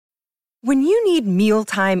When you need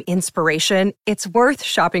mealtime inspiration, it's worth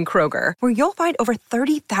shopping Kroger, where you'll find over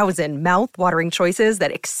 30,000 mouth-watering choices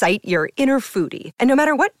that excite your inner foodie. And no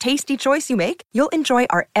matter what tasty choice you make, you'll enjoy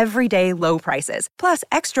our everyday low prices, plus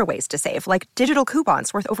extra ways to save, like digital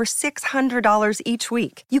coupons worth over $600 each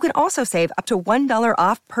week. You can also save up to $1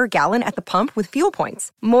 off per gallon at the pump with fuel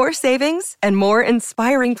points. More savings and more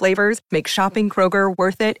inspiring flavors make shopping Kroger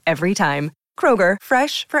worth it every time. Kroger,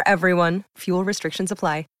 fresh for everyone. Fuel restrictions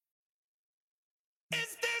apply.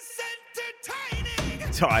 Is this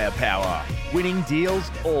entertaining? Tyre Power. Winning deals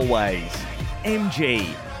always.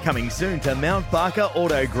 MG. Coming soon to Mount Barker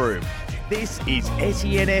Auto Group. This is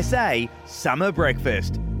SENSA Summer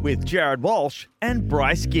Breakfast with Jared Walsh and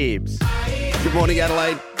Bryce Gibbs. Good morning,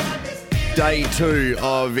 Adelaide. Day 2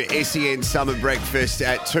 of SEN Summer Breakfast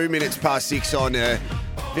at 2 minutes past 6 on a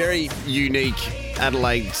very unique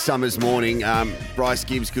Adelaide summer's morning. Bryce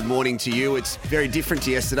Gibbs, good morning to you. It's very different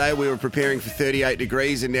to yesterday. We were preparing for 38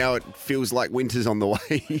 degrees and now it feels like winter's on the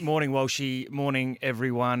way. Morning, Walshy. Morning,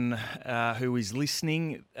 everyone who is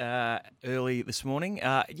listening early this morning.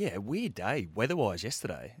 Weird day weather-wise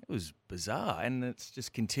yesterday. It was bizarre and it's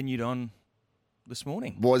just continued on this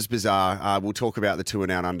morning. Was bizarre. We'll talk about the Tour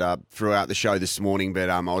Down Under throughout the show this morning, but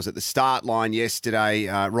I was at the start line yesterday,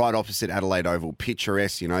 right opposite Adelaide Oval.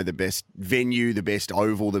 Picturesque, the best venue, the best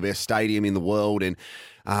oval, the best stadium in the world, and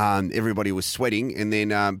everybody was sweating. And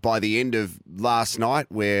then by the end of last night,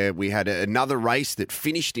 where we had another race that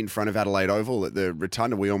finished in front of Adelaide Oval at the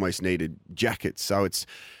Rotunda, we almost needed jackets. So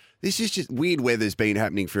this is just weird weather's been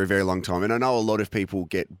happening for a very long time. And I know a lot of people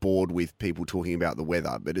get bored with people talking about the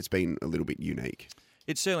weather, but it's been a little bit unique.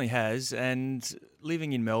 It certainly has. And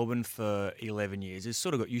living in Melbourne for 11 years, has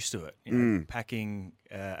sort of got used to it. Packing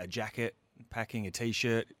a jacket, packing a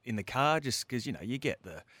T-shirt in the car, just because, you get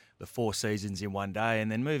the 4 seasons in one day.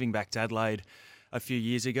 And then moving back to Adelaide a few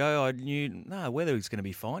years ago, I knew, weather is going to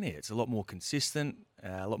be fine here. It's a lot more consistent,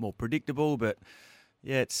 a lot more predictable, but...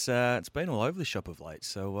 yeah, it's been all over the shop of late,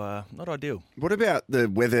 so not ideal. What about the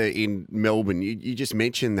weather in Melbourne? You just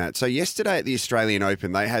mentioned that. So yesterday at the Australian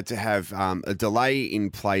Open, they had to have a delay in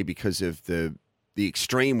play because of the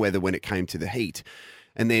extreme weather when it came to the heat.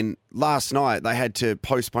 And then last night, they had to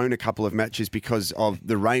postpone a couple of matches because of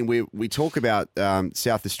the rain. We talk about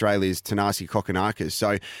South Australia's Thanasi Kokkinakis.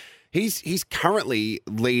 So he's currently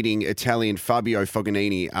leading Italian Fabio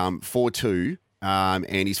Fognini 4-2.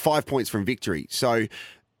 And he's 5 points from victory. So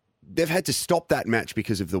they've had to stop that match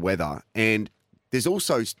because of the weather. And there's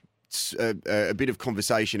also a bit of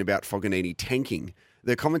conversation about Fognini tanking.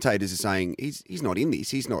 The commentators are saying he's not in this.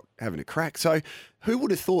 He's not having a crack. So who would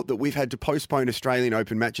have thought that we've had to postpone Australian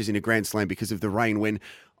Open matches in a Grand Slam because of the rain when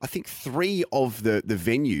I think 3 of the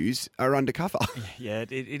venues are undercover? Yeah,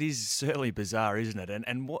 it is certainly bizarre, isn't it?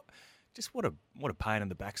 And what a pain in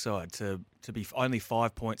the backside to be only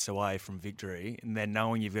 5 points away from victory and then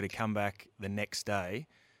knowing you've got to come back the next day,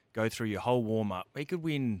 go through your whole warm-up. He could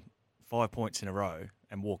win 5 points in a row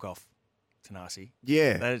and walk off Thanasi.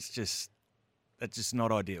 Yeah. That's just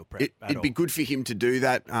not ideal. It'd be good for him to do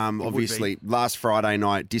that. Obviously, last Friday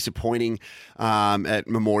night, disappointing at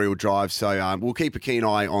Memorial Drive. So we'll keep a keen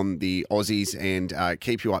eye on the Aussies and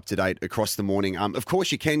keep you up to date across the morning. Of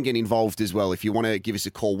course, you can get involved as well. If you want to give us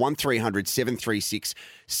a call, 1300 736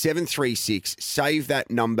 736. Save that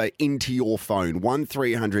number into your phone,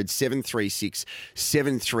 1300 736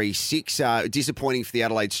 736. Disappointing for the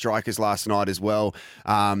Adelaide Strikers last night as well.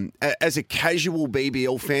 As a casual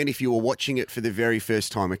BBL fan, if you were watching it for the very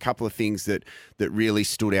first time, a couple of things that really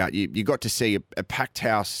stood out. You got to see a packed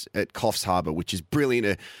house at Coffs Harbour, which is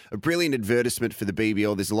brilliant. A brilliant advertisement for the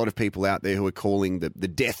BBL. There's a lot of people out there who are calling the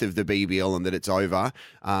death of the BBL and that it's over.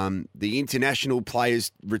 The international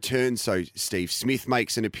players return, so Steve Smith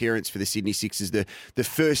makes an appearance for the Sydney Sixers, the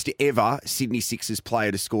first ever Sydney Sixers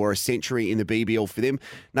player to score a century in the BBL for them.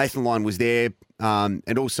 Nathan Lyon was there.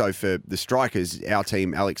 And also for the Strikers, our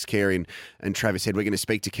team, Alex Carey and Travis Head. We're going to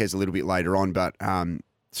speak to Kez a little bit later on, but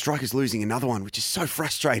Strikers losing another one, which is so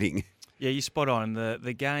frustrating. Yeah, you're spot on.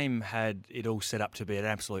 The game had it all set up to be an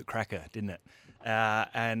absolute cracker, didn't it?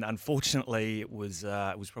 And unfortunately, it was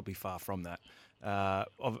probably far from that.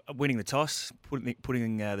 Of winning the toss,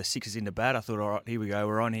 putting the Sixers into bat, I thought, all right, here we go,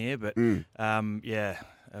 we're on here. But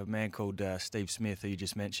a man called Steve Smith, who you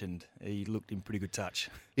just mentioned, he looked in pretty good touch.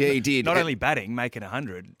 Yeah, he did. Not only batting, making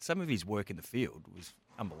 100, some of his work in the field was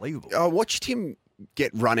unbelievable. I watched him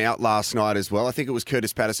get run out last night as well. I think it was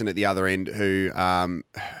Curtis Patterson at the other end who,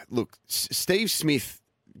 Steve Smith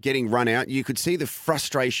getting run out, you could see the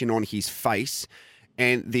frustration on his face.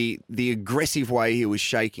 and the aggressive way he was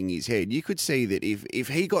shaking his head, you could see that if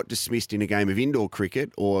he got dismissed in a game of indoor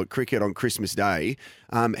cricket or cricket on Christmas Day,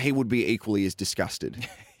 he would be equally as disgusted.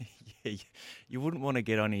 Yeah, you wouldn't want to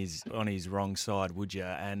get on his wrong side, would you?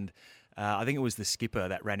 And I think it was the skipper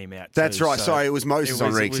that ran him out. That's too. right. So Sorry, it was Moses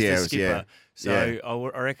Henriques. the Yeah, skipper. So Yeah.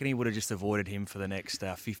 I reckon he would have just avoided him for the next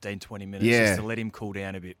 15, 20 minutes Yeah. just to let him cool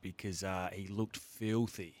down a bit because he looked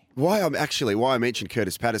filthy. Why I mentioned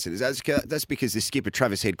Curtis Patterson is that's because the skipper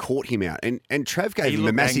Travis Head caught him out, and Trav gave him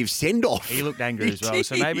a massive send off. He looked angry as well.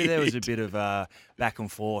 So maybe there was a bit of back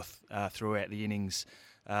and forth throughout the innings,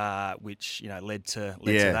 which led to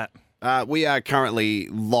that. We are currently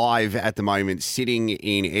live at the moment, sitting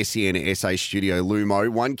in SEN SA Studio Lumo,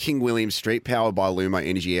 1 King William Street, powered by Lumo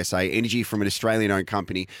Energy SA, energy from an Australian-owned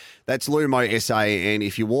company. That's Lumo SA, and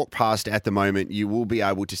if you walk past at the moment, you will be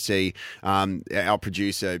able to see our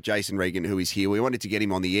producer, Jason Regan, who is here. We wanted to get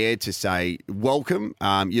him on the air to say welcome.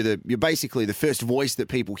 You're basically the first voice that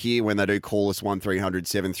people hear when they do call us 1300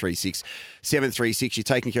 736 736. You're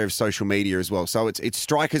taking care of social media as well. So it's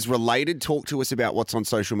Strikers related. Talk to us about what's on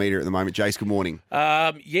social media at the moment. Jace, good morning.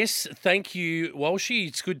 Yes, thank you, Walshy.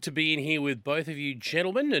 It's good to be in here with both of you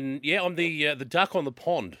gentlemen. And yeah, I'm the duck on the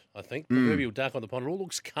pond, I think. The proverbial duck on the pond. It all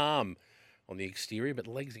looks calm on the exterior, but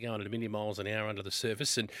legs are going at a million miles an hour under the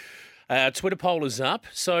surface. And Twitter poll is up.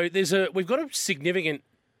 So we've got a significant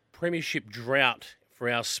premiership drought for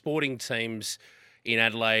our sporting teams in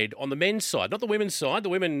Adelaide on the men's side, not the women's side. The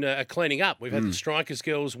women are cleaning up. We've had the Strikers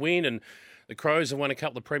girls win, and the Crows have won a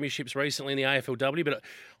couple of premierships recently in the AFLW, but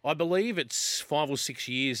I believe it's 5 or 6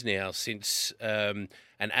 years now since an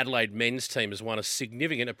Adelaide men's team has won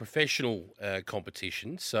a professional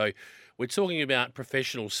competition. So we're talking about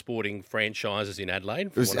professional sporting franchises in Adelaide.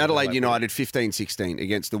 It was Adelaide United 15-16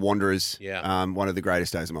 against the Wanderers. Yeah. One of the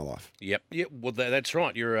greatest days of my life. Yep. Well, that's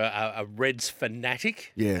right. You're a Reds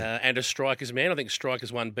fanatic and a Strikers man. I think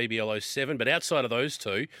Strikers won BBL 07, but outside of those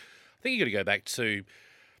two, I think you've got to go back to,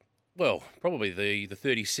 well, probably the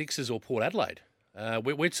 36ers or Port Adelaide.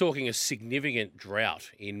 We're talking a significant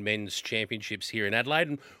drought in men's championships here in Adelaide.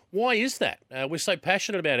 And why is that? We're so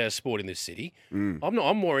passionate about our sport in this city.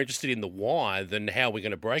 I'm more interested in the why than how we're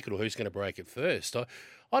going to break it or who's going to break it first.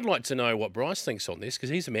 I'd like to know what Bryce thinks on this, because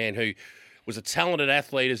he's a man who was a talented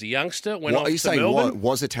athlete as a youngster. Went off are you to saying Melbourne.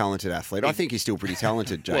 was a talented athlete? I think he's still pretty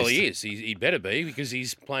talented, Jason. Well, he is. He better be, because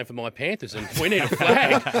he's playing for my Panthers, and we need a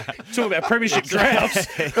flag. Talk about premiership droughts.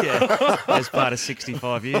 Yeah, as part of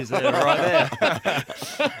 65 years there, right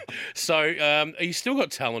there. So he's still got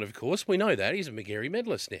talent, of course. We know that. He's a Magarey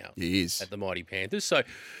medalist now. He is. At the mighty Panthers. So,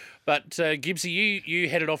 but Gibbsy, you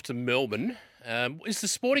headed off to Melbourne. Is the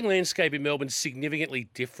sporting landscape in Melbourne significantly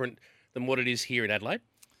different than what it is here in Adelaide?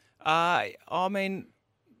 I mean,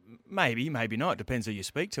 maybe not. Depends who you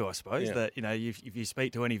speak to, I suppose. Yeah. That if you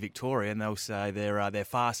speak to any Victorian, they'll say they're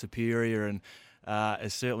far superior and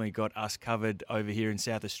has certainly got us covered over here in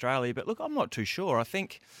South Australia. But look, I'm not too sure. I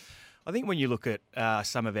think when you look at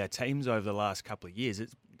some of our teams over the last couple of years,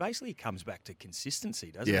 it basically comes back to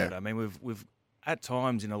consistency, doesn't it? I mean, we've at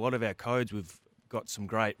times in a lot of our codes we've got some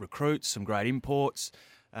great recruits, some great imports,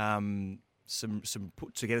 some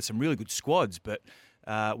put together some really good squads, but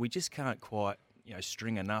we just can't quite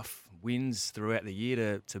string enough wins throughout the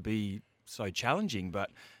year to be so challenging. But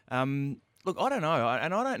look, I don't know,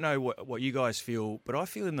 and I don't know what you guys feel, but I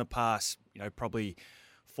feel in the past, probably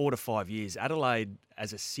 4 to 5 years, Adelaide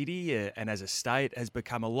as a city and as a state has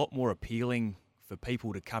become a lot more appealing for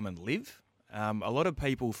people to come and live. A lot of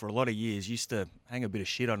people for a lot of years used to hang a bit of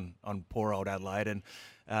shit on poor old Adelaide, and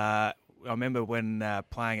I remember when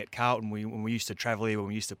playing at Carlton, when we used to travel here, when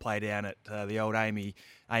we used to play down at the old Amy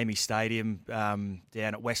Stadium down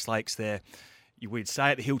at West Lakes there, we'd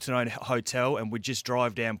stay at the Hilton Hotel and we'd just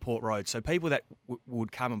drive down Port Road. So people that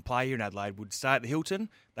would come and play here in Adelaide would stay at the Hilton.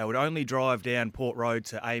 They would only drive down Port Road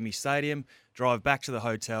to Amy Stadium, drive back to the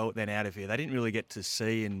hotel, then out of here. They didn't really get to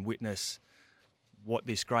see and witness what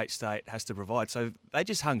this great state has to provide. So they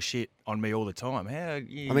just hung shit on me all the time.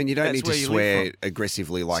 You don't need to swear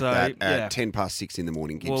aggressively like that at 10 past 6 in the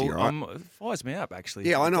morning, Gibbsy, right? It fires me up, actually.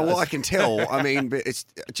 Yeah, I know. Well, I can tell. I mean, but it's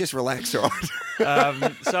just relax, all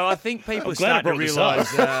right? So I think people are starting to realise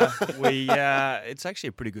it's actually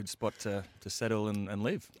a pretty good spot to settle and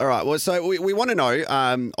live. All right. Well, so we want to know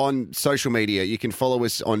on social media, you can follow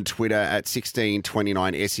us on Twitter at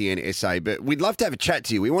 1629 SENSA, but we'd love to have a chat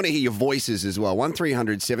to you. We want to hear your voices as well.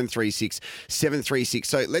 1300 736 736.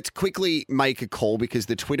 So let's quickly make a call because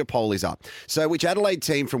the Twitter poll is up. So which Adelaide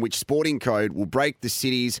team from which sporting code will break the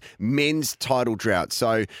city's men's title drought?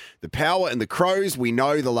 So the Power and the Crows, we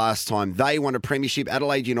know the last time they won a premiership.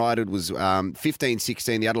 Adelaide United was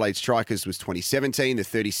 15-16. The Adelaide Strikers was 2017. The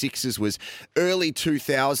 36ers was early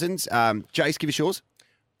 2000s. Jace, give us yours.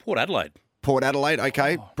 Port Adelaide. Port Adelaide,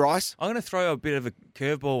 okay. Bryce? I'm going to throw a bit of a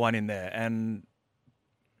curveball one in there, and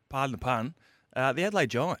pardon the pun, the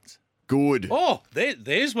Adelaide Giants. Good. Oh,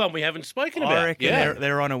 there's one we haven't spoken about. I reckon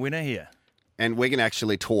they're on a winner here. And we're going to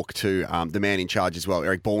actually talk to the man in charge as well,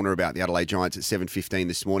 Eric Ballner, about the Adelaide Giants at 7:15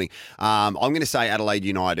 this morning. I'm going to say Adelaide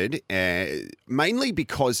United, mainly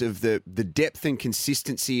because of the depth and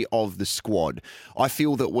consistency of the squad. I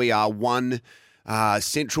feel that we are one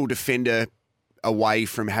central defender away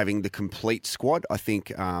from having the complete squad. I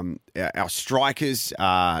think our strikers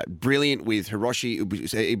are brilliant with Hiroshi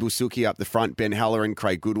Ibusuki up the front, Ben Halloran,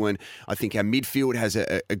 Craig Goodwin. I think our midfield has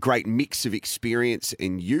a great mix of experience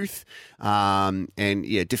and youth.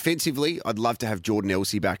 Defensively, I'd love to have Jordan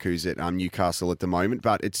Elsey back, who's at Newcastle at the moment,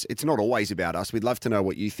 but it's not always about us. We'd love to know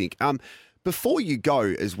what you think. Before you go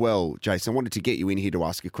as well, Jason, I wanted to get you in here to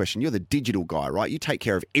ask a question. You're the digital guy, right? You take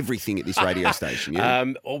care of everything at this radio station.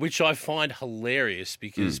 Yeah? Which I find hilarious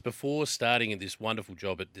because before starting in this wonderful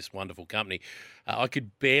job at this wonderful company, I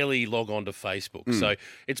could barely log on to Facebook. So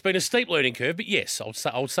it's been a steep learning curve, but yes,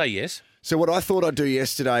 I would say yes. So what I thought I'd do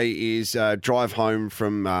yesterday is drive home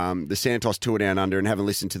from the Santos Tour Down Under and have a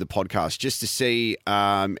listen to the podcast just to see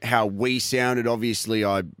how we sounded. Obviously,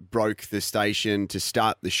 I broke the station to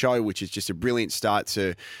start the show, which is just a brilliant start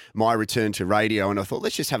to my return to radio. And I thought,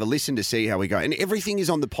 let's just have a listen to see how we go. And everything is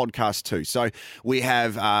on the podcast too. So we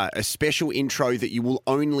have a special intro that you will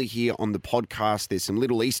only hear on the podcast. There's some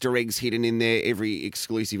little Easter eggs hidden in there, every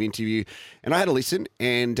exclusive interview. And I had a listen.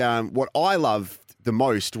 And what I loved the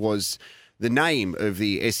most was the name of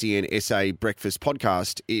the SEN SA Breakfast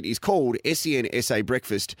podcast. It is called SEN SA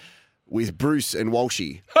Breakfast with Bruce and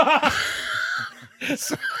Walshy.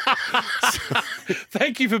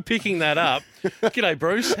 Thank you for picking that up. G'day,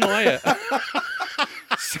 Bruce. How are you?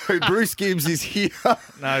 So Bruce Gibbs is here.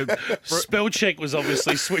 No, Spell check was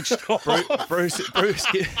obviously switched off.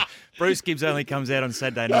 Bruce Gibbs only comes out on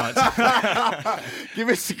Saturday nights. Give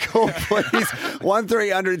us a call, please.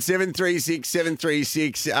 1300 736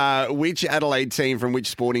 736. Which Adelaide team from which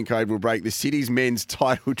sporting code will break the city's men's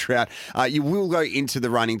title drought? You will go into the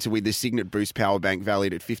running to win the Signet Boost Power Bank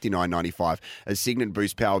valued at $59.95. A Signet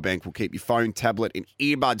Boost Power Bank will keep your phone, tablet and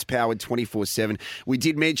earbuds powered 24/7. We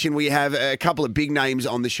did mention we have a couple of big names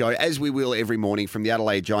on the show, as we will every morning. From the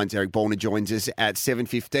Adelaide Giants, Eric Ballner joins us at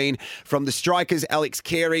 7:15. From the Strikers, Alex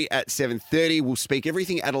Carey at 7:30. We'll speak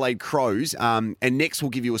everything Adelaide Crows. And next we'll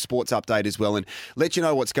give you a sports update as well and let you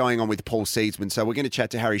know what's going on with Paul Seedsman. So we're going to chat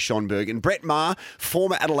to Harry Schonberg and Brett Maher,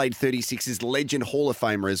 former Adelaide 36ers legend, Hall of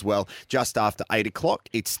Famer as well, just after 8 o'clock.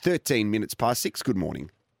 It's 13 minutes past 6. Good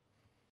morning.